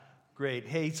Great.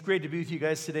 Hey, it's great to be with you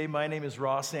guys today. My name is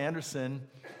Ross Anderson.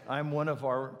 I'm one of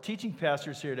our teaching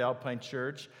pastors here at Alpine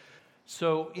Church.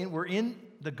 We're in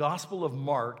the Gospel of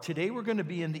Mark. Today we're going to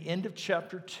be in the end of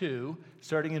chapter 2,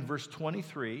 starting in verse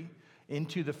 23,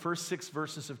 into the first 6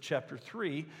 verses of chapter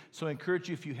 3. So I encourage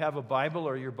you, if you have a Bible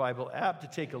or your Bible app, to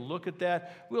take a look at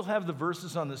that. We'll have the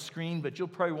verses on the screen, but you'll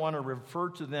probably want to refer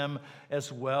to them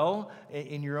as well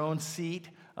in your own seat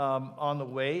on the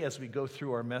way as we go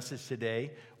through our message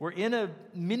today. We're in a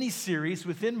mini-series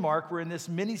within Mark. We're in this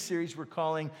mini-series we're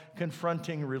calling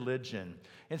Confronting Religion.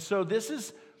 And so this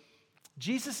is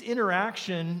Jesus'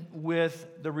 interaction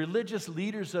with the religious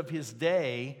leaders of his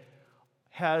day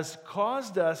has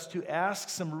caused us to ask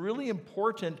some really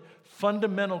important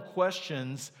fundamental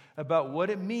questions about what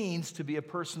it means to be a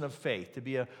person of faith, to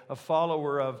be a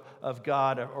follower of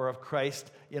God or of Christ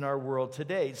in our world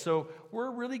today. So we're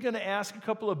really going to ask a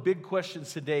couple of big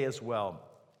questions today as well.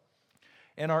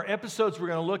 And our episodes we're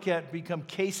going to look at become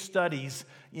case studies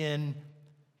in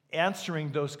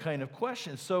answering those kind of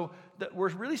questions. So we're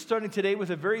really starting today with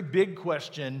a very big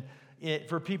question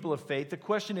for people of faith. The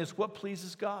question is, what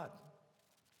pleases God?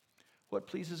 What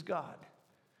pleases God?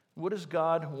 What does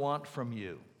God want from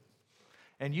you?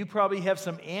 And you probably have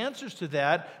some answers to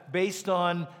that based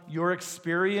on your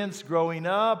experience growing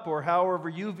up or however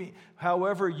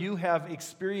you have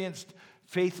experienced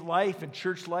faith life and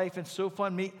church life and so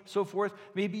forth.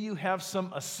 Maybe you have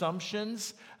some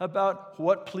assumptions about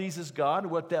what pleases God,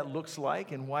 what that looks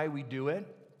like, and why we do it.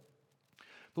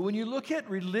 But when you look at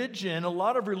religion, a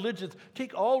lot of religions,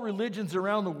 take all religions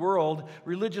around the world,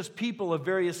 religious people of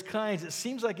various kinds, it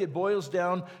seems like it boils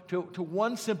down to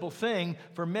one simple thing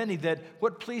for many, that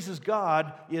what pleases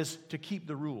God is to keep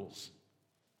the rules.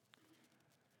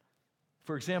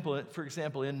 For example,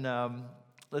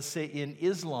 let's say in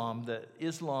Islam,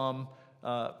 Islam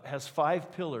has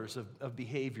 5 pillars of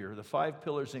behavior. The 5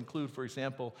 pillars include, for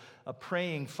example,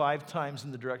 praying 5 times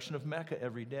in the direction of Mecca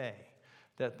every day.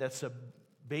 That's a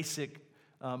basic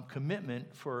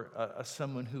commitment for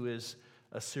someone who is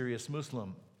a serious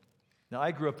Muslim. Now,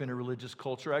 I grew up in a religious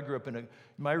culture. In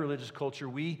my religious culture,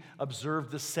 we observed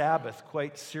the Sabbath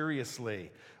quite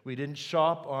seriously. We didn't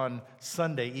shop on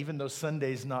Sunday, even though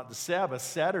Sunday's not the Sabbath.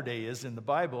 Saturday is in the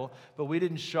Bible, but we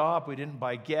didn't shop. We didn't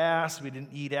buy gas. We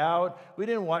didn't eat out. We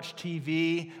didn't watch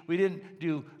TV. We didn't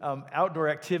do outdoor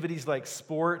activities like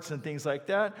sports and things like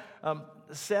that.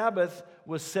 The Sabbath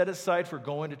was set aside for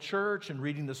going to church and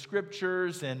reading the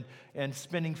scriptures and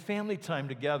spending family time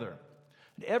together.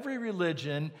 Every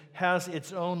religion has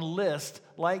its own list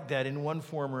like that in one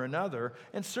form or another,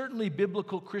 and certainly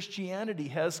biblical Christianity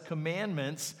has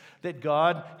commandments that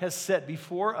God has set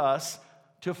before us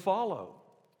to follow.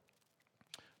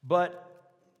 But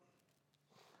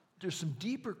there's some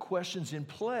deeper questions in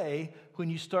play when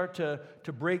you start to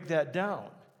break that down.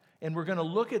 And we're going to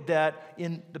look at that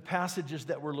in the passages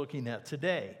that we're looking at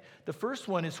today. The first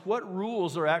one is what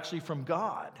rules are actually from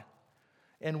God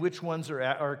and which ones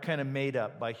are kind of made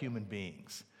up by human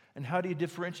beings. And how do you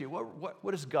differentiate?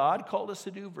 What has God called us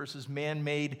to do versus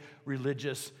man-made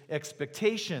religious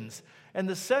expectations? And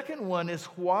the second one is,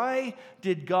 why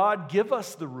did God give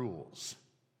us the rules?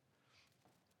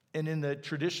 And in the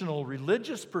traditional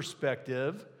religious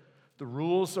perspective, the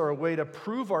rules are a way to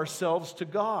prove ourselves to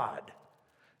God.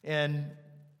 And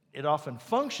it often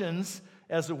functions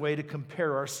as a way to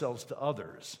compare ourselves to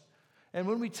others. And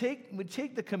when we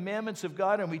take the commandments of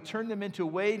God and we turn them into a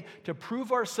way to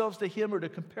prove ourselves to Him or to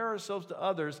compare ourselves to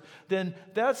others, then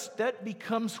that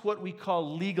becomes what we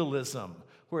call legalism,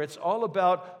 where it's all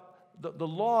about the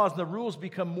laws and the rules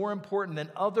become more important than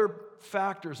other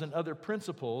factors and other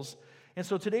principles. And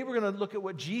so today we're going to look at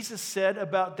what Jesus said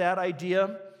about that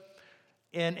idea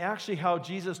and actually how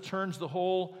Jesus turns the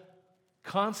whole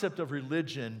concept of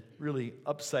religion really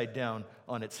upside down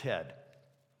on its head.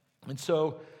 And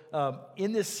so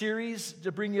in this series,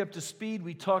 to bring you up to speed,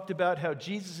 we talked about how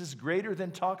Jesus is greater than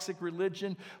toxic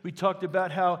religion. We talked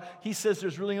about how he says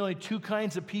there's really only 2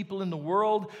 kinds of people in the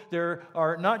world. There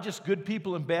are not just good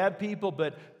people and bad people,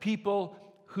 but people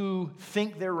who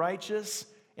think they're righteous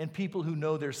and people who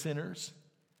know they're sinners.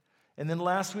 And then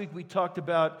last week we talked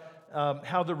about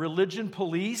how the religion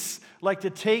police like to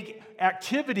take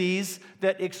activities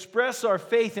that express our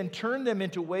faith and turn them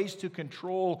into ways to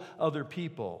control other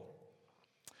people.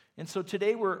 And so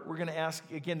today we're going to ask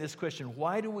again this question: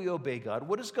 why do we obey God?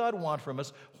 What does God want from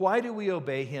us? Why do we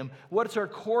obey Him? What is our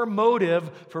core motive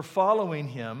for following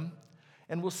Him?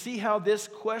 And we'll see how this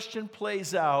question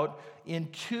plays out in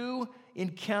 2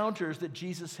 encounters that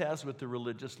Jesus has with the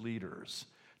religious leaders.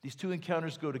 These two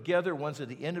encounters go together. One's at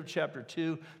the end of chapter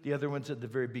 2, the other one's at the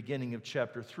very beginning of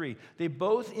chapter 3. They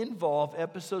both involve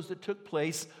episodes that took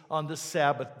place on the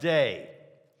Sabbath day.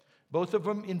 Both of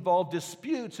them involve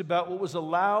disputes about what was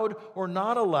allowed or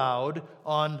not allowed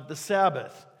on the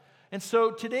Sabbath. And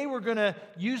so today we're going to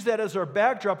use that as our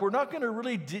backdrop. We're not going to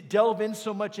really delve in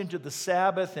so much into the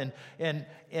Sabbath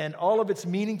and all of its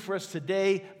meaning for us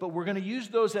today, but we're going to use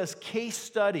those as case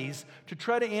studies to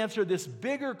try to answer this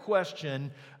bigger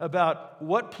question about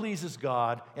what pleases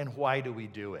God and why do we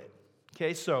do it.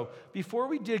 Okay, so before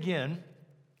we dig in,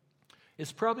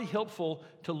 it's probably helpful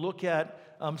to look at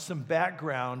some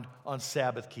background on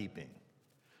Sabbath keeping.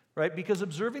 Right? Because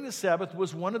observing the Sabbath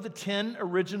was one of the 10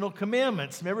 original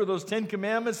commandments. Remember those 10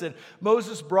 commandments that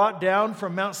Moses brought down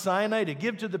from Mount Sinai to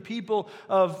give to the people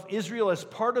of Israel as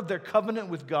part of their covenant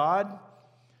with God?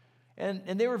 And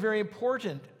they were very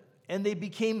important. And they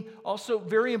became also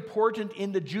very important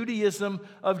in the Judaism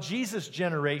of Jesus'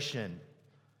 generation.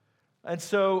 And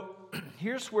so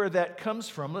here's where that comes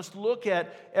from. Let's look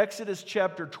at Exodus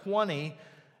chapter 20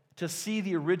 to see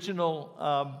the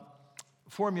original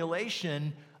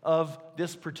formulation of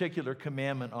this particular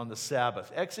commandment on the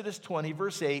Sabbath. Exodus 20,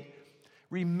 verse 8,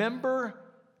 remember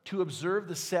to observe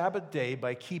the Sabbath day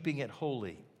by keeping it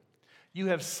holy. You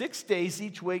have 6 days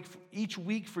each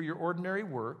week for your ordinary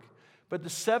work, but the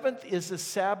seventh is a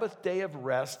Sabbath day of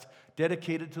rest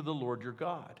dedicated to the Lord your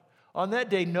God. On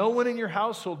that day, no one in your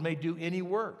household may do any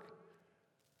work.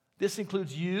 This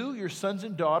includes you, your sons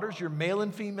and daughters, your male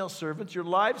and female servants, your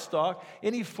livestock,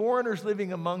 any foreigners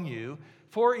living among you.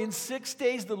 For in 6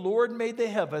 days the Lord made the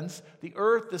heavens, the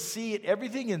earth, the sea, and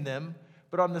everything in them.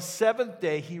 But on the seventh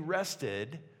day he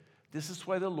rested. This is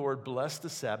why the Lord blessed the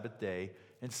Sabbath day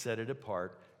and set it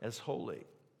apart as holy.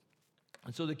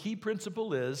 And so the key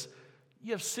principle is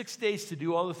you have 6 days to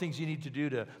do all the things you need to do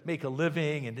to make a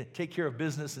living and to take care of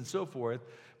business and so forth.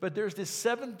 But there's this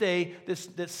seventh day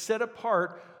that's set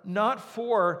apart not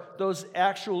for those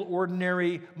actual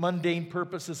ordinary mundane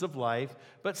purposes of life,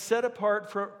 but set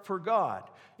apart for God.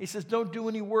 He says, don't do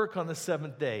any work on the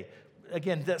seventh day.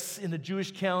 Again, that's in the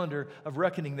Jewish calendar of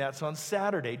reckoning, that's on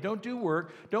Saturday. Don't do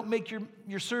work. Don't make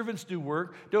your servants do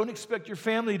work. Don't expect your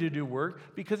family to do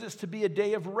work, because it's to be a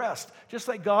day of rest. Just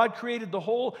like God created the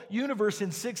whole universe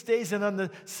in 6 days, and on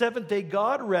the seventh day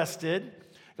God rested.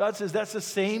 God says that's the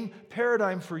same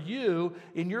paradigm for you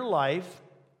in your life,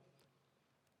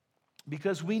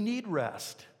 because we need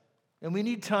rest and we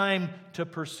need time to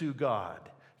pursue God.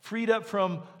 Freed up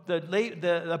from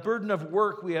the burden of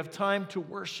work, we have time to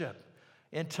worship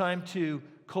and time to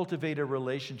cultivate a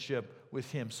relationship with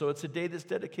Him. So it's a day that's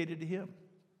dedicated to Him.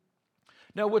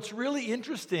 Now, what's really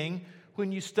interesting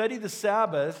when you study the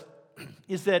Sabbath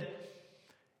is that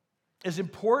as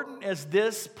important as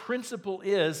this principle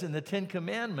is in the Ten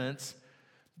Commandments,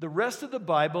 the rest of the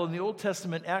Bible in the Old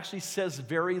Testament actually says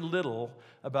very little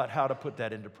about how to put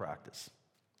that into practice.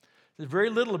 There's very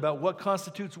little about what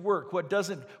constitutes work, what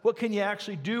doesn't, what can you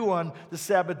actually do on the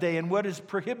Sabbath day, and what is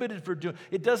prohibited for doing.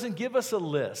 It doesn't give us a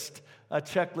list, a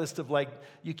checklist of like,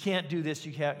 you can't do this,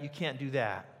 you can't do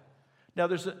that. Now,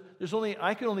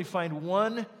 I can only find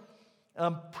one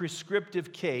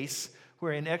prescriptive case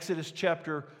where in Exodus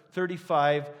chapter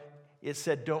 35, it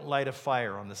said, don't light a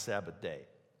fire on the Sabbath day.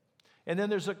 And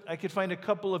then I could find a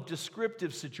couple of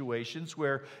descriptive situations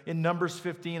where in Numbers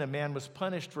 15, a man was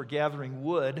punished for gathering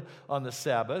wood on the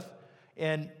Sabbath.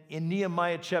 And in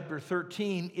Nehemiah chapter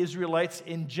 13, Israelites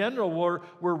in general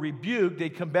were rebuked.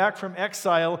 They'd come back from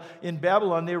exile in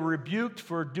Babylon. They were rebuked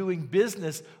for doing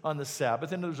business on the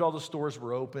Sabbath. And all the stores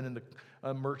were open and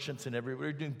the merchants and everybody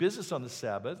were doing business on the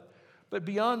Sabbath. But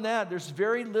beyond that, there's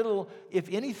very little, if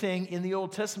anything, in the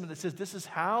Old Testament that says this is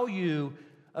how you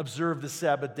observe the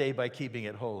Sabbath day by keeping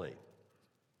it holy.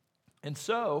 And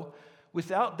so,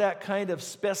 without that kind of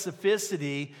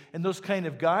specificity and those kind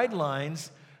of guidelines,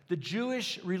 the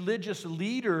Jewish religious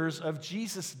leaders of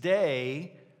Jesus'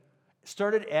 day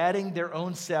started adding their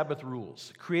own Sabbath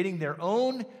rules, creating their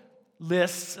own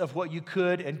lists of what you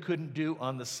could and couldn't do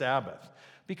on the Sabbath.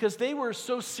 Because they were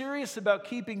so serious about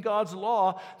keeping God's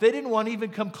law, they didn't want to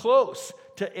even come close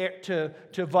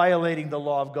to violating the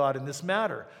law of God in this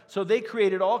matter. So they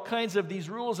created all kinds of these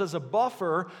rules as a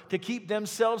buffer to keep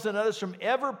themselves and others from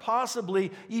ever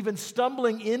possibly even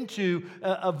stumbling into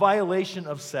a violation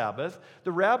of Sabbath.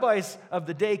 The rabbis of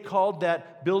the day called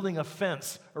that building a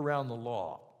fence around the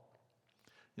law.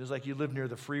 It was like you live near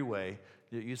the freeway.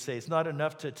 You say, it's not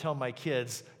enough to tell my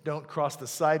kids, don't cross the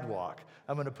sidewalk.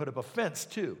 I'm going to put up a fence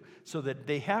too, so that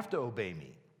they have to obey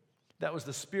me. That was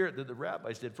the spirit that the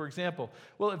rabbis did. For example,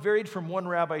 well, it varied from one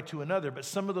rabbi to another, but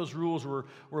some of those rules were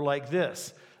like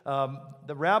this.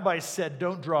 The rabbis said,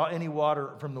 don't draw any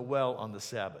water from the well on the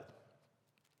Sabbath.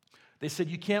 They said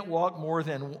you can't walk more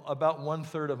than about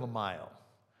 1/3 of a mile.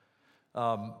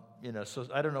 So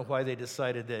I don't know why they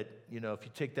decided that, if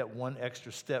you take that one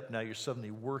extra step, now you're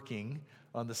suddenly working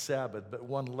on the Sabbath, but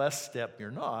one less step,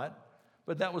 you're not.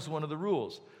 But that was one of the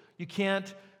rules. You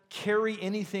can't carry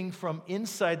anything from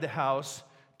inside the house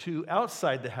to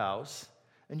outside the house,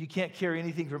 and you can't carry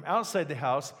anything from outside the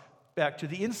house back to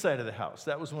the inside of the house.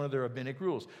 That was one of their rabbinic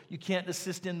rules. You can't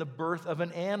assist in the birth of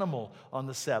an animal on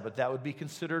the Sabbath. That would be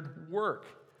considered work.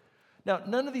 Now,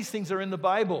 none of these things are in the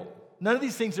Bible. None of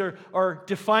these things are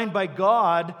defined by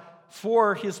God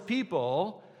for his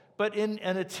people, but in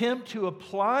an attempt to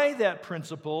apply that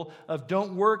principle of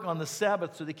don't work on the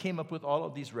Sabbath, so they came up with all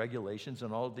of these regulations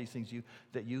and all of these things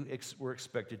that you were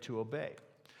expected to obey.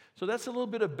 So that's a little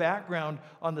bit of background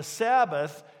on the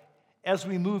Sabbath as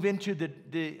we move into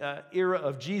the era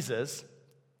of Jesus.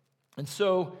 And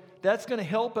so that's going to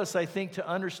help us, I think, to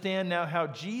understand now how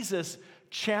Jesus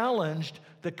challenged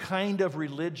the kind of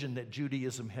religion that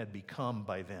Judaism had become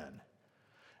by then.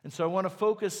 And so I want to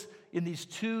focus in these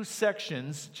two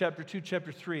sections, chapter 2,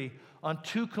 chapter 3, on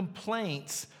two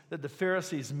complaints that the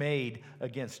Pharisees made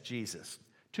against Jesus.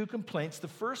 Two complaints. The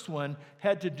first one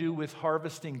had to do with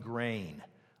harvesting grain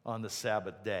on the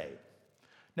Sabbath day.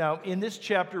 Now, in this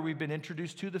chapter, we've been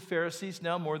introduced to the Pharisees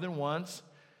now more than once.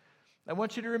 I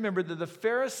want you to remember that the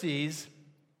Pharisees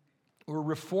were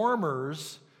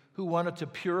reformers who wanted to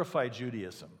purify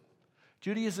Judaism.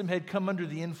 Judaism had come under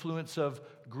the influence of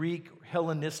Greek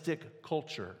Hellenistic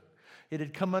culture. It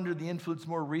had come under the influence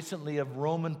more recently of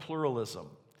Roman pluralism.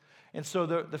 And so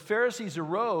the Pharisees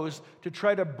arose to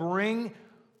try to bring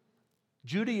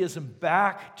Judaism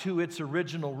back to its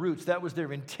original roots. That was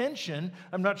their intention.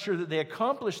 I'm not sure that they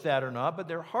accomplished that or not, but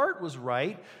their heart was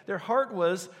right. Their heart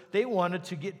was they wanted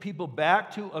to get people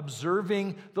back to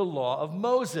observing the law of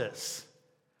Moses.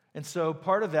 And so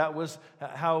part of that was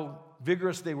how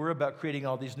vigorous they were about creating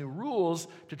all these new rules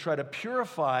to try to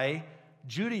purify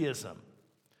Judaism.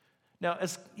 Now,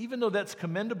 even though that's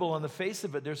commendable on the face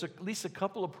of it, there's at least a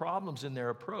couple of problems in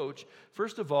their approach.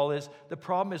 First of all, the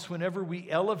problem is whenever we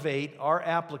elevate our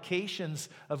applications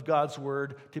of God's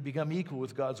word to become equal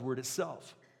with God's word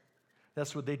itself.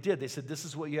 That's what they did. They said, this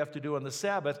is what you have to do on the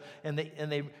Sabbath, and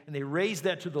they raised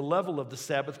that to the level of the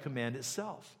Sabbath command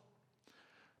itself.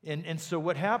 And so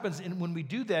what happens when we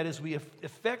do that is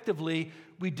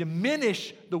we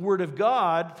diminish the word of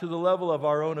God to the level of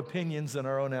our own opinions and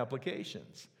our own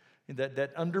applications.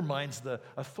 That undermines the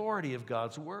authority of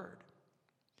God's word.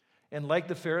 And like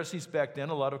the Pharisees back then,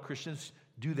 a lot of Christians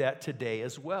do that today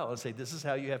as well and say, this is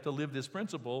how you have to live this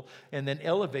principle, and then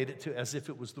elevate it to as if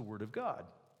it was the word of God.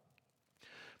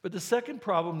 But the second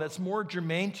problem that's more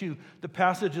germane to the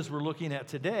passages we're looking at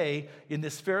today in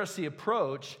this Pharisee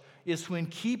approach is when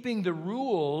keeping the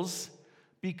rules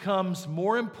becomes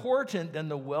more important than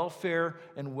the welfare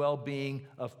and well-being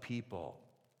of people.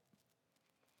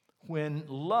 When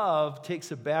love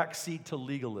takes a back seat to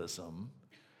legalism,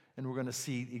 and we're going to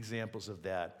see examples of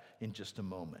that in just a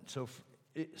moment.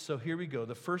 So here we go.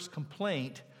 The first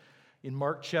complaint in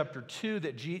Mark chapter 2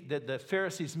 that the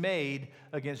Pharisees made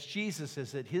against Jesus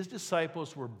is that his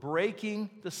disciples were breaking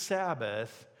the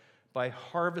Sabbath by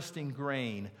harvesting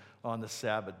grain on the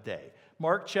Sabbath day.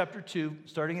 Mark chapter 2,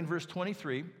 starting in verse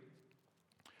 23.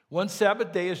 One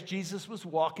Sabbath day, as Jesus was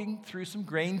walking through some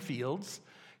grain fields,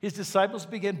 his disciples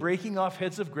began breaking off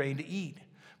heads of grain to eat.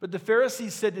 But the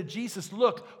Pharisees said to Jesus,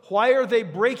 "Look, why are they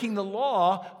breaking the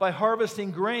law by harvesting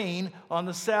grain on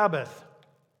the Sabbath?"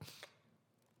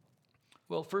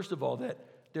 Well, first of all, that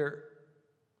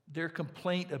their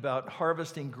complaint about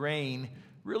harvesting grain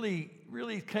really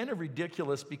kind of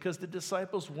ridiculous, because the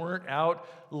disciples weren't out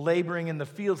laboring in the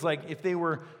fields. Like if they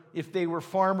were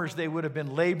farmers, they would have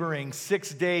been laboring 6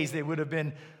 days. They would have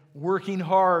been working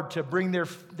hard to bring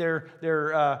their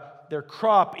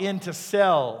crop in to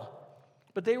sell.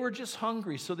 But they were just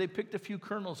hungry, so they picked a few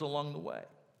kernels along the way.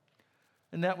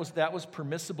 And that was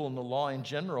permissible in the law in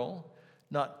general,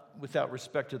 not without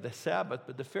respect to the Sabbath.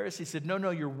 But the Pharisees said,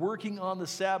 no, you're working on the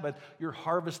Sabbath, you're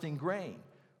harvesting grain.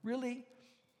 Really?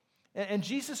 And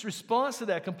Jesus' response to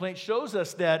that complaint shows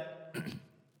us that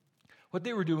what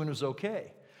they were doing was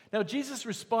okay. Now, Jesus'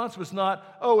 response was not,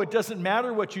 it doesn't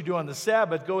matter what you do on the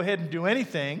Sabbath, go ahead and do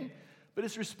anything. But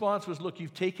his response was, look,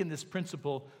 you've taken this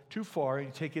principle too far, and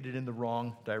you've taken it in the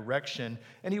wrong direction.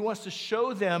 And he wants to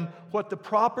show them what the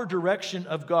proper direction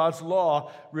of God's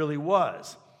law really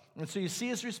was. And so you see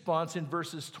his response in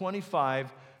verses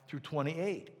 25 through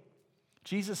 28.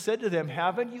 Jesus said to them,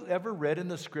 haven't you ever read in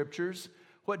the scriptures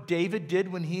what David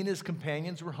did when he and his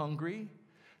companions were hungry?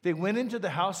 They went into the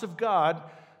house of God,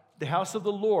 the house of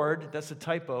the Lord, that's a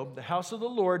typo, the house of the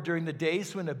Lord during the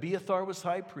days when Abiathar was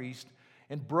high priest,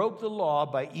 and broke the law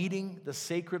by eating the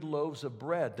sacred loaves of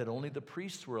bread that only the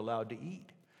priests were allowed to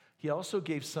eat. He also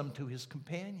gave some to his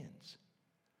companions.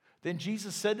 Then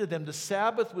Jesus said to them, the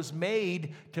Sabbath was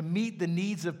made to meet the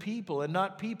needs of people, and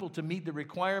not people to meet the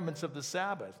requirements of the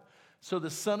Sabbath. So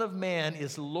the Son of Man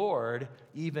is Lord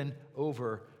even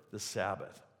over the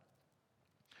Sabbath.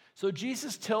 So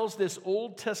Jesus tells this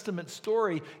Old Testament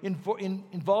story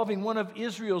involving one of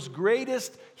Israel's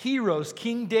greatest heroes,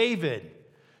 King David,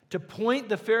 to point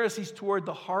the Pharisees toward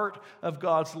the heart of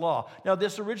God's law. Now,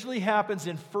 this originally happens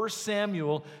in 1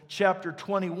 Samuel chapter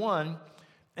 21,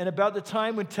 and about the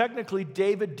time when technically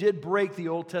David did break the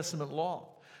Old Testament law.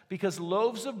 Because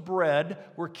loaves of bread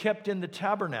were kept in the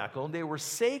tabernacle, and they were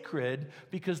sacred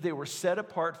because they were set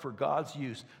apart for God's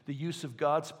use, the use of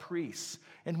God's priests.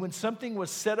 And when something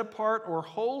was set apart or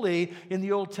holy in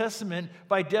the Old Testament,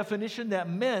 by definition, that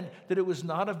meant that it was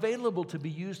not available to be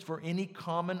used for any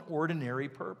common, ordinary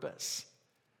purpose.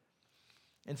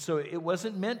 And so it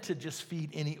wasn't meant to just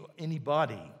feed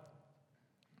anybody.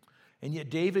 And yet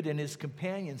David and his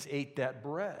companions ate that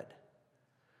bread.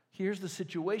 Here's the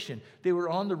situation. They were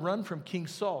on the run from King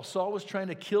Saul. Saul was trying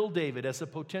to kill David as a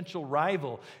potential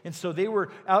rival. And so they were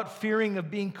out fearing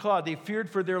of being caught. They feared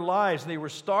for their lives. They were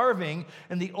starving.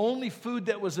 And the only food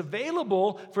that was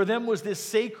available for them was this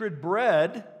sacred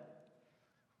bread.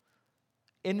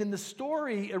 And in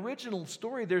the original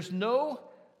story, there's no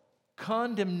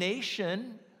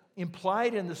condemnation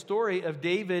implied in the story of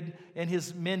David and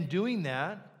his men doing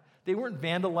that. They weren't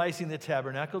vandalizing the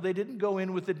tabernacle. They didn't go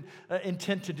in with an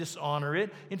intent to dishonor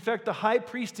it. In fact, the high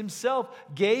priest himself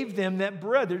gave them that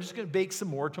bread. They're just going to bake some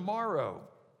more tomorrow.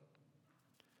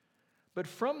 But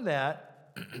from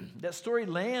that, that story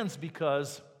lands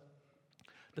because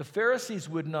the Pharisees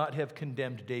would not have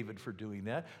condemned David for doing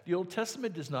that. The Old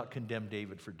Testament does not condemn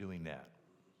David for doing that.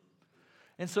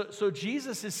 And so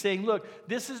Jesus is saying, look,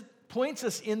 this points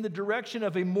us in the direction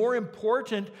of a more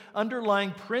important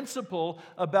underlying principle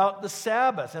about the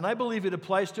Sabbath. And I believe it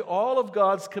applies to all of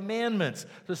God's commandments.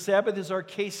 The Sabbath is our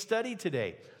case study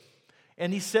today.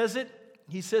 And he says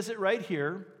it right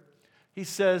here. He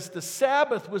says, the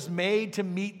Sabbath was made to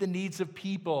meet the needs of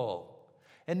people,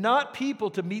 and not people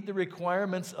to meet the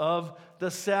requirements of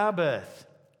the Sabbath.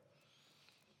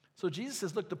 So Jesus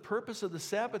says, look, the purpose of the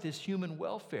Sabbath is human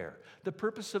welfare. The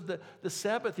purpose of the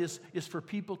Sabbath is for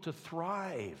people to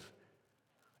thrive.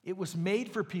 It was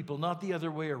made for people, not the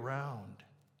other way around.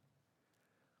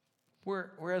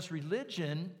 Whereas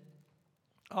religion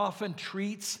often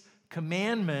treats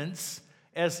commandments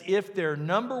as if their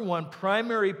number one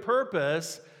primary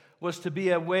purpose was to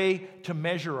be a way to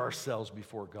measure ourselves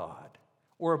before God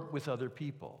or with other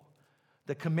people.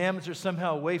 The commandments are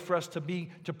somehow a way for us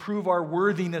to prove our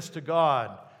worthiness to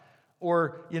God,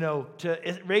 or,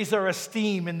 to raise our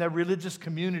esteem in the religious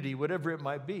community, whatever it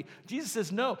might be. Jesus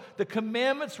says, no, the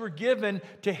commandments were given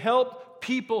to help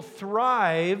people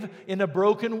thrive in a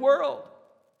broken world.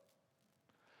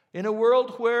 In a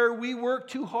world where we work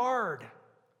too hard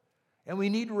and we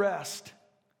need rest.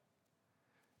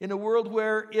 In a world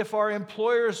where if our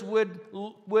employers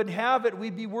would have it,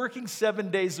 we'd be working 7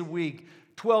 days a week,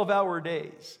 12-hour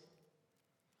days.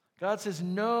 God says,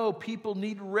 no, people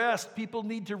need rest. People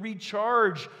need to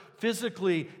recharge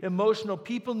physically, emotional.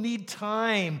 People need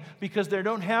time because they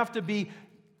don't have to be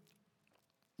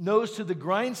nose to the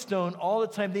grindstone all the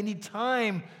time. They need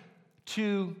time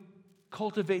to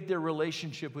cultivate their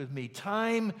relationship with me,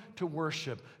 time to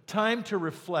worship, time to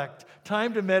reflect,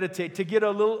 time to meditate, to get a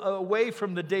little away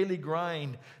from the daily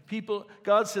grind.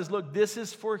 God says, look, this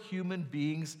is for human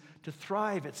beings to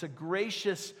thrive. It's a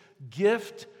gracious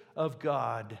gift of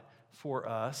God for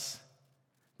us,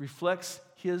 reflects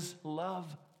His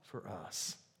love for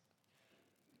us.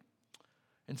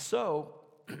 And so,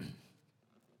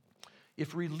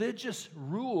 if religious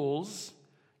rules,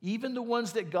 even the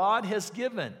ones that God has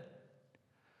given,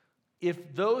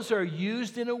 if those are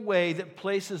used in a way that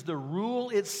places the rule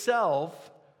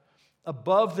itself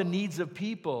above the needs of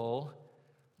people,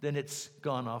 then it's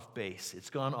gone off base. It's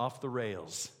gone off the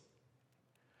rails.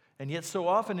 And yet so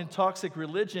often in toxic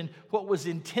religion, what was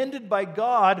intended by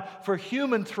God for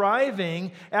human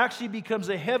thriving actually becomes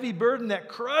a heavy burden that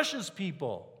crushes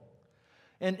people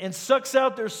and sucks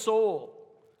out their soul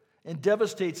and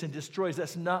devastates and destroys.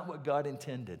 That's not what God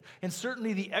intended. And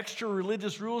certainly the extra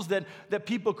religious rules that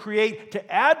people create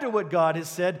to add to what God has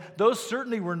said, those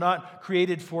certainly were not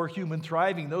created for human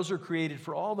thriving. Those are created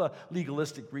for all the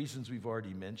legalistic reasons we've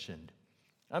already mentioned.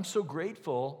 I'm so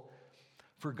grateful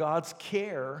for God's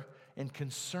care and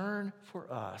concern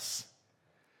for us,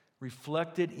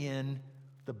 reflected in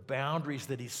the boundaries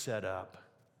that He set up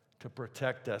to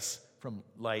protect us from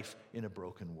life in a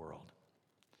broken world.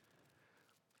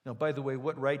 Now, by the way,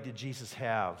 what right did Jesus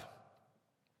have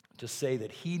to say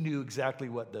that He knew exactly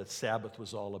what the Sabbath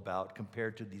was all about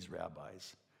compared to these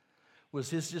rabbis?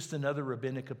 Was his just another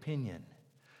rabbinic opinion?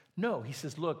 No, He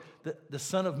says, look, the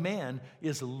Son of Man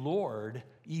is Lord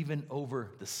even over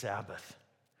the Sabbath.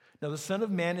 Now, the Son of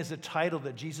Man is a title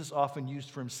that Jesus often used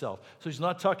for Himself. So He's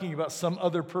not talking about some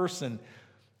other person.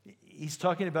 He's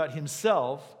talking about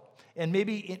Himself. And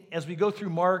maybe as we go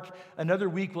through Mark, another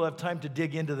week we'll have time to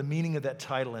dig into the meaning of that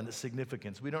title and its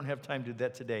significance. We don't have time to do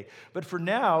that today. But for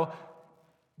now,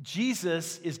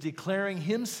 Jesus is declaring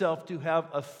Himself to have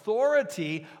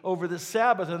authority over the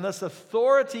Sabbath, and thus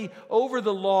authority over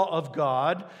the law of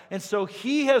God. And so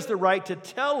He has the right to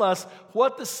tell us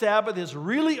what the Sabbath is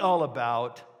really all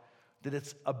about, that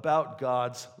it's about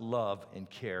God's love and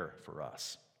care for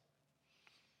us.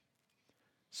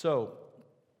 So,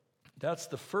 that's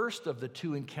the first of the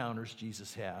two encounters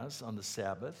Jesus has on the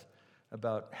Sabbath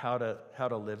about how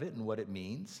to live it and what it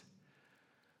means.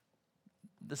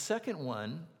 The second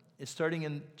one is starting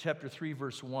in chapter 3,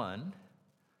 verse 1.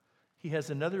 He has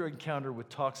another encounter with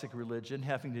toxic religion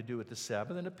having to do with the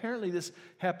Sabbath. And apparently this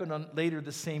happened on later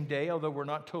the same day, although we're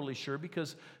not totally sure,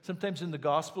 because sometimes in the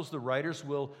Gospels the writers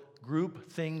will group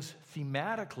things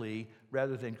thematically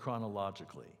rather than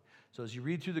chronologically. So as you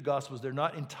read through the Gospels, they're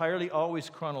not entirely always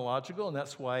chronological, and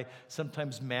that's why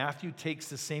sometimes Matthew takes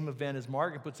the same event as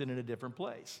Mark and puts it in a different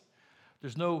place.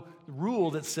 There's no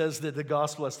rule that says that the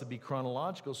gospel has to be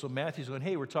chronological. So Matthew's going,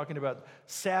 hey, we're talking about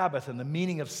Sabbath and the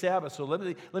meaning of Sabbath. So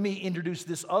let me introduce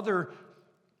this other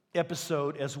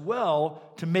episode as well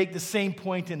to make the same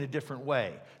point in a different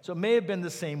way. So it may have been the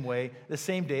same way, the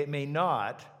same day. It may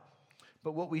not.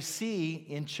 But what we see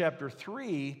in chapter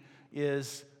 3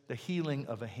 is the healing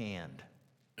of a hand.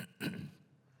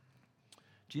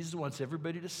 Jesus wants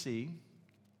everybody to see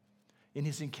in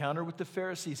His encounter with the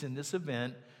Pharisees in this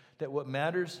event that what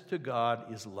matters to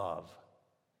God is love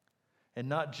and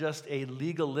not just a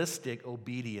legalistic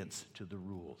obedience to the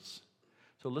rules.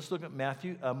 So let's look at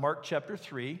Mark chapter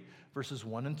 3, verses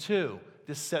 1 and 2.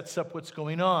 This sets up what's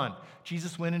going on.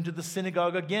 Jesus went into the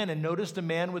synagogue again and noticed a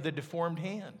man with a deformed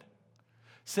hand.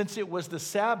 Since it was the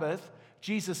Sabbath,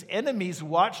 Jesus' enemies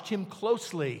watched Him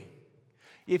closely.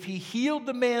 If He healed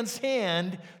the man's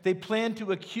hand, they planned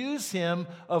to accuse Him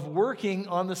of working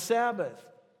on the Sabbath.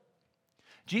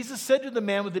 Jesus said to the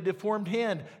man with the deformed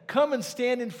hand, "Come and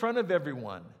stand in front of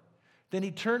everyone." Then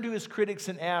He turned to His critics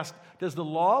and asked, "Does the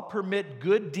law permit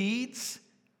good deeds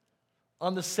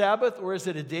on the Sabbath, or is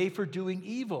it a day for doing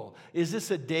evil? Is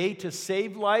this a day to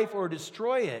save life or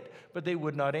destroy it?" But they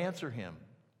would not answer Him.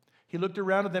 He looked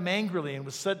around at them angrily and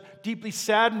was deeply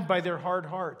saddened by their hard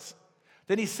hearts.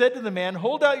 Then He said to the man,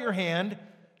 "Hold out your hand."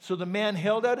 So the man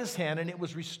held out his hand, and it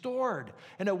was restored.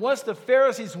 And at once the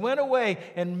Pharisees went away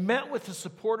and met with the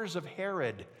supporters of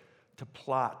Herod to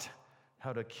plot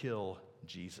how to kill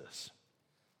Jesus.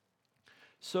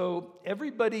 So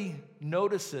everybody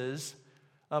notices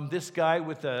this guy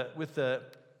with a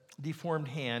deformed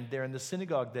hand there in the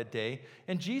synagogue that day.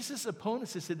 And Jesus'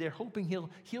 opponents said they're hoping He'll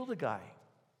heal the guy.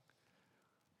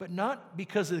 But not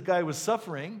because the guy was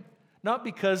suffering, not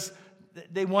because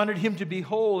they wanted him to be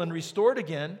whole and restored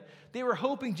again. They were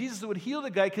hoping Jesus would heal the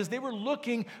guy because they were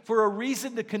looking for a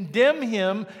reason to condemn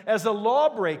him as a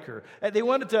lawbreaker. And they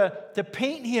wanted to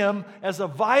paint him as a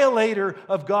violator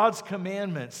of God's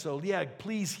commandments. So, yeah,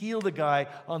 please heal the guy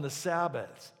on the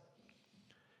Sabbath.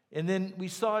 And then we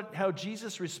saw how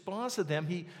Jesus responds to them.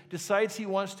 He decides He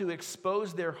wants to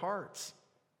expose their hearts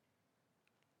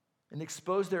and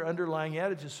expose their underlying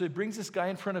attitudes. So He brings this guy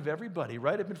in front of everybody,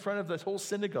 right up in front of the whole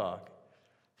synagogue.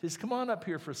 He says, "Come on up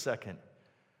here for a second."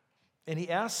 And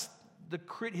He asks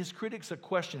his critics a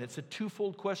question. It's a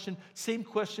twofold question, same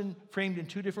question framed in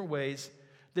two different ways.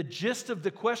 The gist of the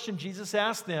question Jesus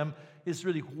asked them is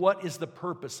really, what is the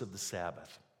purpose of the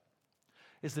Sabbath?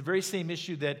 It's the very same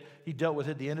issue that He dealt with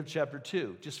at the end of chapter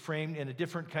 2, just framed in a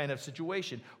different kind of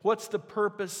situation. What's the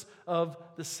purpose of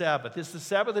the Sabbath? Is the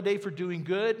Sabbath a day for doing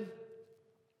good,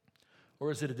 or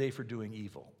is it a day for doing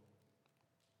evil?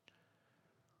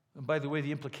 And by the way,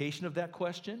 the implication of that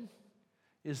question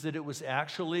is that it was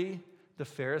actually the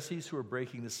Pharisees who were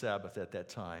breaking the Sabbath at that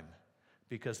time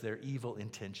because of their evil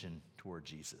intention toward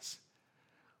Jesus.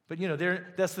 But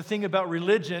that's the thing about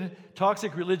religion,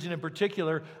 toxic religion in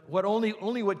particular.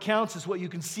 Only what counts is what you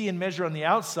can see and measure on the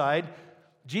outside.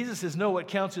 Jesus says, no, what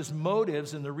counts is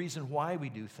motives and the reason why we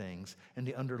do things and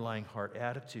the underlying heart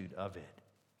attitude of it.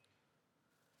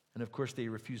 And of course, they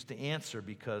refused to answer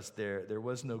because there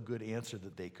was no good answer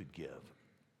that they could give.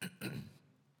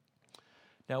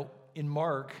 Now, in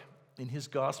Mark, in his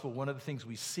gospel, one of the things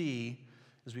we see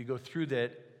as we go through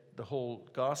the whole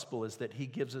gospel is that he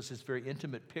gives us this very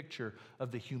intimate picture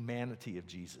of the humanity of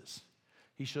Jesus.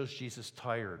 He shows Jesus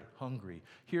tired, hungry.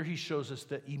 Here he shows us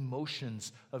the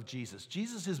emotions of Jesus.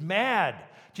 Jesus is mad.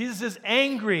 Jesus is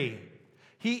angry.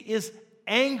 He is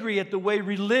angry at the way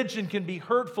religion can be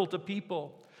hurtful to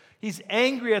people. He's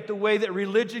angry at the way that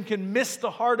religion can miss the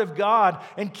heart of God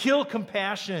and kill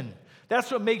compassion.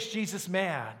 That's what makes Jesus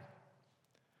mad.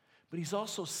 But he's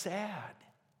also sad.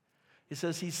 It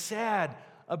says he's sad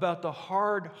about the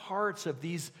hard hearts of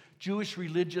these Jewish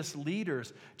religious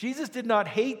leaders. Jesus did not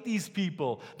hate these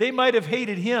people. They might have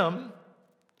hated him,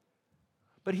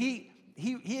 but he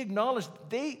acknowledged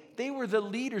they were the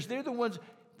leaders. They're the ones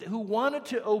who wanted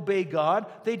to obey God.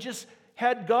 They just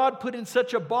had God put in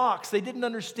such a box. They didn't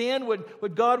understand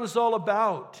what God was all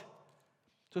about.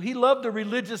 So he loved the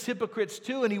religious hypocrites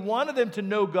too, and he wanted them to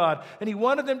know God, and he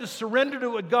wanted them to surrender to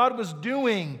what God was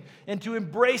doing and to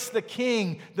embrace the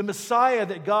King, the Messiah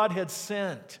that God had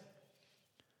sent.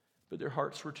 But their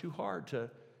hearts were too hard to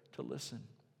listen.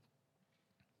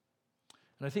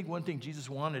 And I think one thing Jesus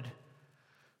wanted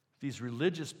these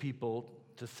religious people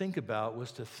to think about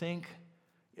was to think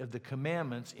of the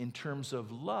commandments in terms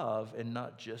of love and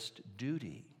not just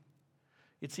duty.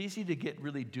 It's easy to get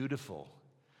really dutiful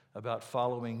about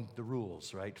following the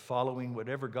rules, right? Following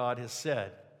whatever God has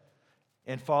said.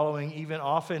 And following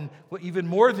even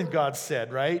more than God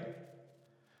said, right?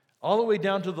 All the way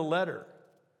down to the letter.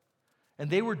 And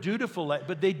they were dutiful,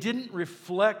 but they didn't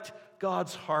reflect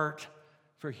God's heart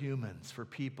for humans, for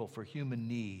people, for human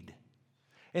need.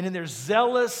 And in their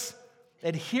zealous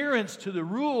adherence to the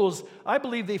rules, I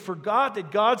believe they forgot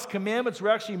that God's commandments were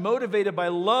actually motivated by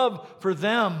love for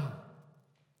them.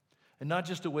 And not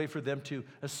just a way for them to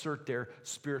assert their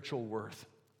spiritual worth.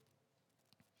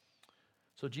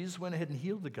 So Jesus went ahead and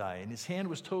healed the guy, and his hand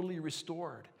was totally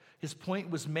restored. His point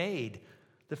was made.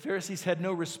 The Pharisees had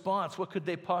no response. What could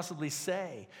they possibly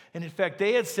say? And in fact,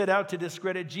 they had set out to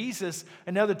discredit Jesus,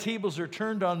 and now the tables are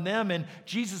turned on them, and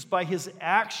Jesus, by his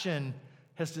action,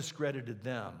 has discredited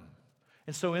them.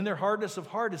 And so in their hardness of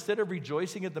heart, instead of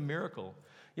rejoicing at the miracle,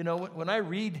 when I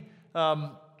read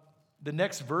the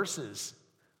next verses,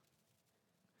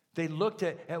 they looked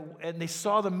at and they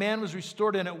saw the man was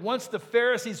restored, and at once the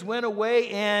Pharisees went away,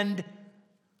 and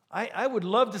I would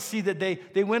love to see that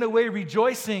they went away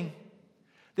rejoicing.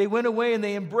 They went away and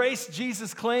they embraced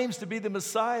Jesus' claims to be the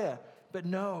Messiah. But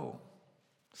no,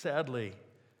 sadly,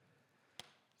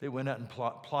 they went out and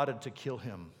plotted to kill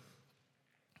him.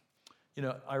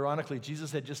 Ironically,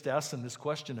 Jesus had just asked them this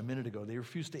question a minute ago. They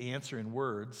refused to answer in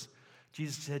words.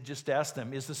 Jesus had just asked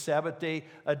them, is the Sabbath day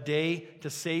a day to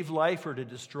save life or to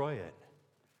destroy it?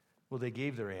 Well, they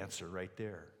gave their answer right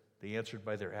there. They answered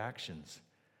by their actions.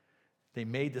 They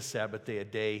made the Sabbath day a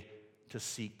day to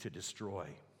seek to destroy.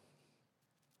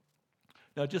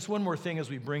 Now, just one more thing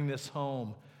as we bring this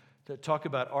home to talk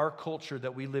about our culture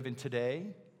that we live in today.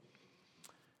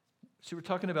 See, we're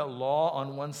talking about law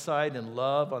on one side and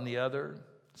love on the other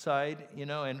side,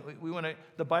 and we want to.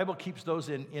 The Bible keeps those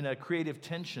in a creative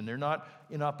tension. They're not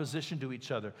in opposition to each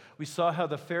other. We saw how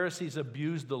the Pharisees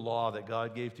abused the law that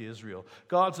God gave to Israel.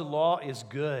 God's law is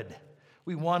good.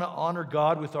 We want to honor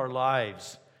God with our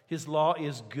lives. His law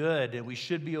is good, and we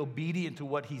should be obedient to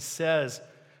what he says.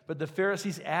 But the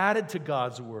Pharisees added to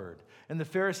God's word, and the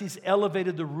Pharisees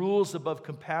elevated the rules above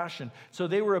compassion. So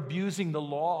they were abusing the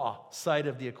law side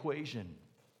of the equation.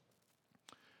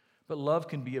 But love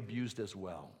can be abused as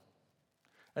well.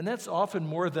 And that's often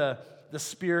more the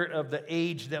spirit of the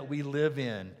age that we live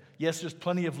in. Yes, there's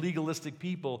plenty of legalistic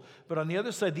people, but on the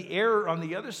other side, the error on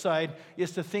the other side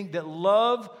is to think that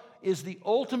love is the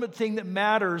ultimate thing that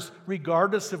matters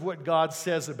regardless of what God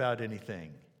says about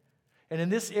anything. And in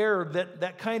this error,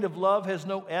 that kind of love has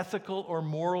no ethical or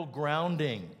moral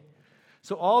grounding.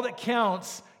 So all that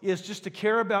counts is just to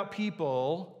care about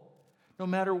people, no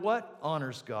matter what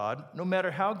honors God, no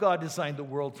matter how God designed the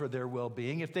world for their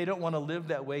well-being. If they don't want to live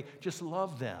that way, just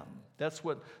love them. That's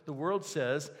what the world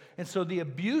says. And so the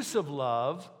abuse of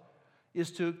love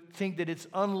is to think that it's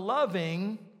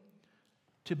unloving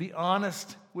to be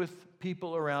honest with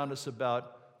people around us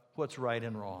about what's right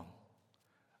and wrong.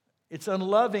 It's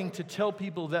unloving to tell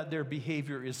people that their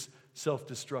behavior is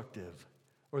self-destructive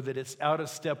or that it's out of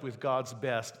step with God's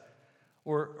best.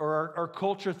 Or our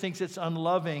culture thinks it's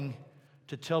unloving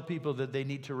to tell people that they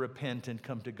need to repent and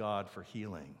come to God for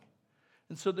healing.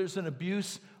 And so there's an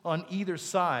abuse on either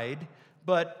side,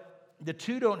 but the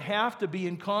two don't have to be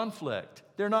in conflict.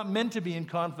 They're not meant to be in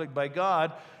conflict by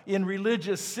God. In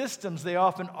religious systems, they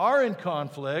often are in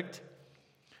conflict,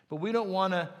 but we don't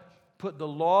want to put the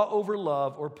law over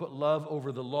love or put love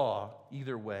over the law.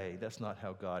 Either way, that's not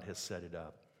how God has set it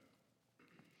up.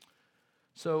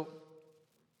 So,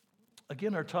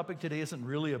 again, our topic today isn't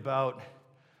really about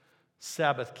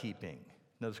Sabbath keeping.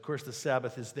 Now, of course, the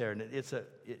Sabbath is there, and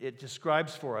it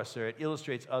describes for us there, it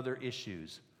illustrates other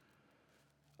issues.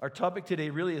 Our topic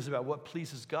today really is about what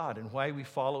pleases God and why we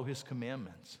follow His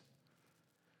commandments.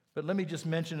 But let me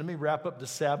wrap up the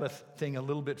Sabbath thing a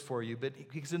little bit for you.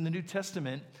 Because in the New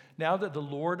Testament, now that the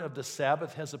Lord of the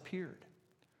Sabbath has appeared,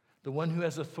 the one who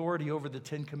has authority over the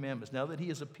Ten Commandments, now that He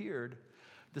has appeared,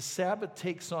 the Sabbath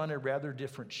takes on a rather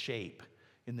different shape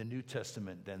in the New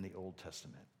Testament than the Old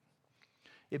Testament.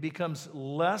 It becomes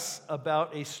less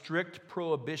about a strict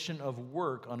prohibition of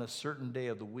work on a certain day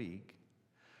of the week.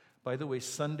 By the way,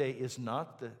 Sunday is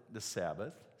not the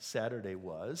Sabbath. Saturday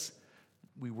was.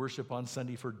 We worship on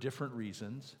Sunday for different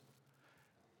reasons.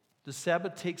 The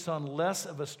Sabbath takes on less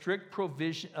of a strict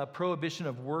prohibition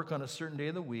of work on a certain day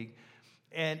of the week.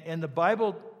 And the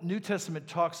Bible, New Testament,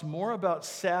 talks more about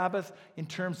Sabbath in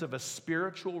terms of a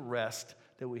spiritual rest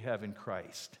that we have in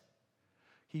Christ.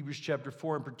 Hebrews chapter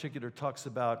 4 in particular talks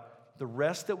about the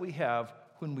rest that we have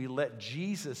when we let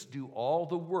Jesus do all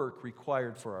the work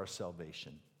required for our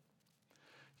salvation.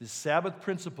 The Sabbath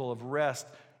principle of rest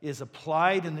is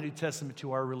applied in the New Testament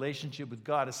to our relationship with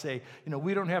God to say,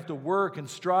 we don't have to work and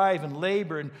strive and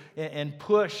labor and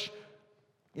push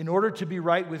in order to be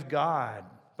right with God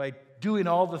by doing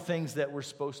all the things that we're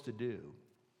supposed to do.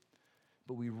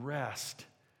 But we rest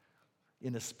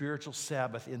in a spiritual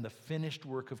Sabbath in the finished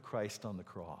work of Christ on the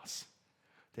cross.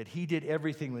 That He did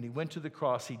everything. When He went to the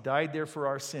cross, He died there for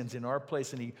our sins in our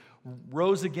place, and He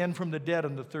rose again from the dead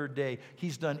on the third day.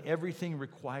 He's done everything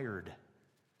required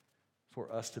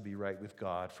for us to be right with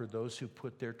God, for those who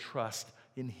put their trust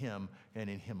in Him and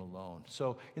in Him alone.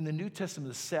 So in the New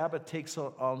Testament, the Sabbath takes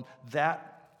on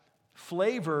that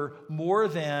flavor more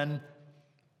than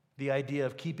the idea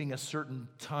of keeping a certain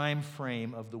time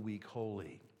frame of the week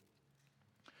holy.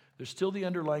 There's still the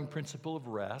underlying principle of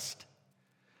rest.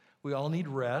 We all need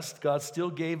rest. God still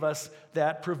gave us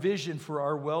that provision for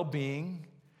our well-being.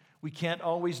 We can't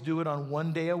always do it on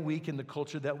one day a week in the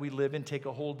culture that we live in, take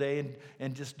a whole day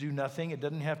and just do nothing. It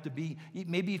doesn't have to be,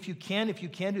 maybe if you can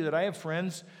do that. I have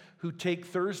friends who take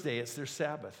Thursday, it's their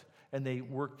Sabbath, and they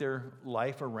work their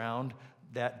life around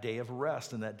that day of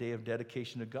rest and that day of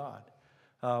dedication to God.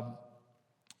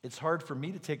 It's hard for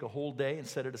me to take a whole day and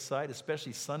set it aside,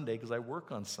 especially Sunday, because I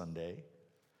work on Sunday.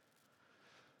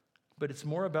 But it's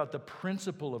more about the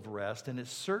principle of rest, and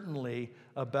it's certainly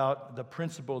about the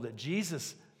principle that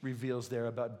Jesus reveals there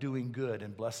about doing good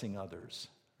and blessing others,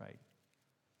 right?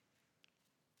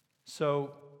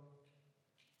 So,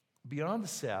 beyond the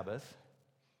Sabbath,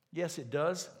 yes, it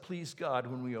does please God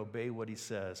when we obey what He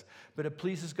says, but it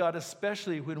pleases God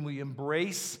especially when we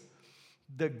embrace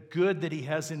the good that He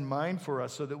has in mind for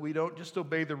us so that we don't just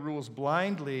obey the rules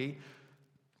blindly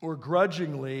or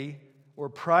grudgingly or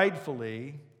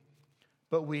pridefully,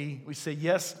 but we say,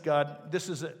 yes, God, this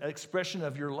is an expression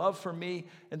of your love for me,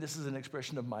 and this is an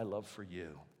expression of my love for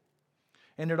you.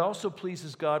 And it also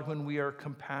pleases God when we are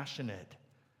compassionate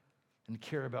and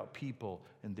care about people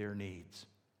and their needs.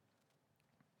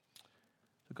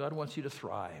 So God wants you to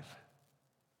thrive.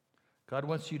 God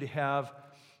wants you to have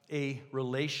a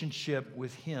relationship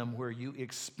with Him where you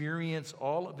experience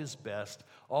all of His best,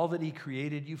 all that He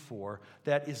created you for.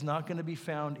 That is not going to be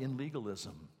found in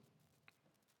legalism.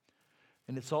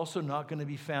 And it's also not going to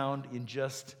be found in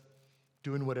just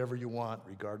doing whatever you want,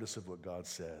 regardless of what God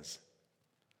says.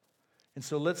 And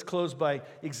so let's close by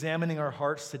examining our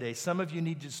hearts today. Some of you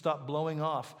need to stop blowing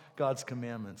off God's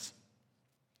commandments.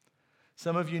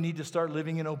 Some of you need to start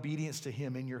living in obedience to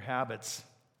Him in your habits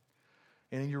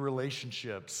and in your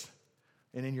relationships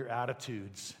and in your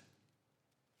attitudes.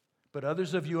 But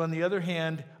others of you, on the other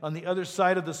hand, on the other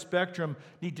side of the spectrum,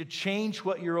 need to change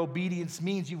what your obedience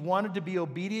means. You wanted to be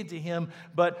obedient to Him,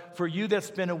 but for you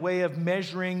that's been a way of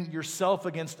measuring yourself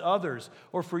against others,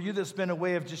 or for you that's been a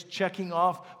way of just checking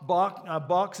off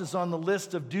boxes on the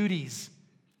list of duties.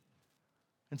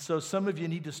 And so some of you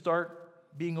need to start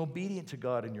being obedient to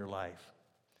God in your life.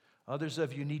 Others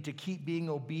of you need to keep being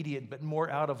obedient, but more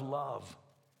out of love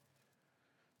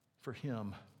for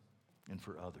Him and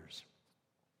for others.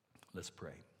 Let's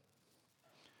pray.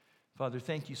 Father,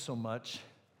 thank you so much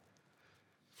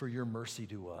for your mercy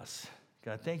to us.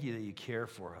 God, thank you that you care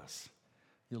for us.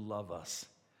 You love us.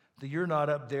 That you're not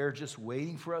up there just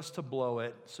waiting for us to blow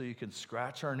it so you can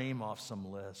scratch our name off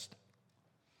some list.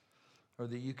 or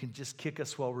that you can just kick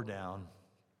us while we're down.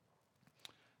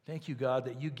 Thank you, God,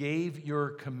 that you gave your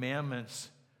commandments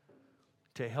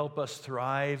to help us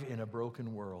thrive in a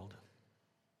broken world.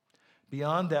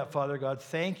 Beyond that, Father God,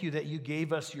 thank you that you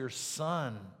gave us your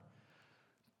Son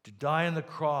to die on the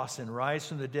cross and rise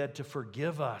from the dead to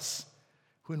forgive us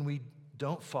when we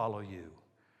don't follow you,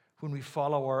 when we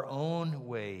follow our own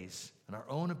ways and our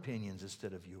own opinions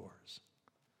instead of yours.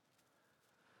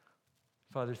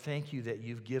 Father, thank you that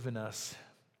you've given us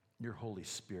your Holy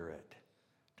Spirit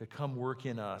to come work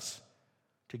in us,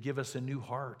 to give us a new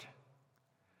heart,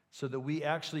 so that we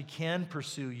actually can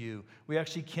pursue you, we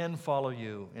actually can follow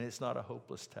you, and it's not a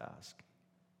hopeless task.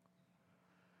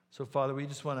 So, Father, we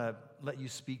just want to let you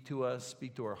speak to us,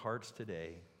 speak to our hearts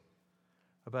today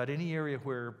about any area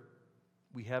where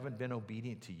we haven't been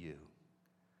obedient to you.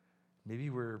 Maybe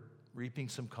we're reaping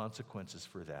some consequences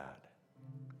for that.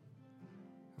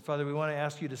 Father, we want to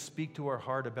ask you to speak to our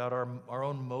heart about our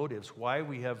own motives, why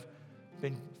we have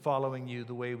been following you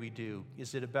the way we do.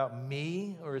 Is it about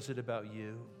me or is it about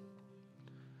you?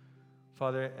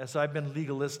 Father, as I've been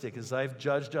legalistic, as I've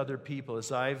judged other people,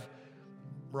 as I've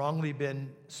wrongly been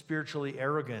spiritually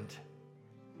arrogant,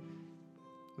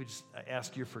 we just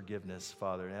ask your forgiveness,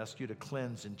 Father, and ask you to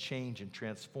cleanse and change and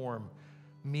transform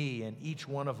me and each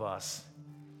one of us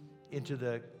into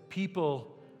the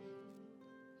people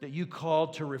that you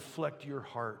called to reflect your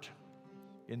heart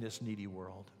in this needy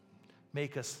world.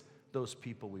 Make us those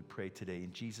people, we pray today,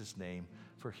 in Jesus' name,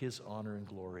 for his honor and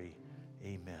glory.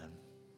 Amen.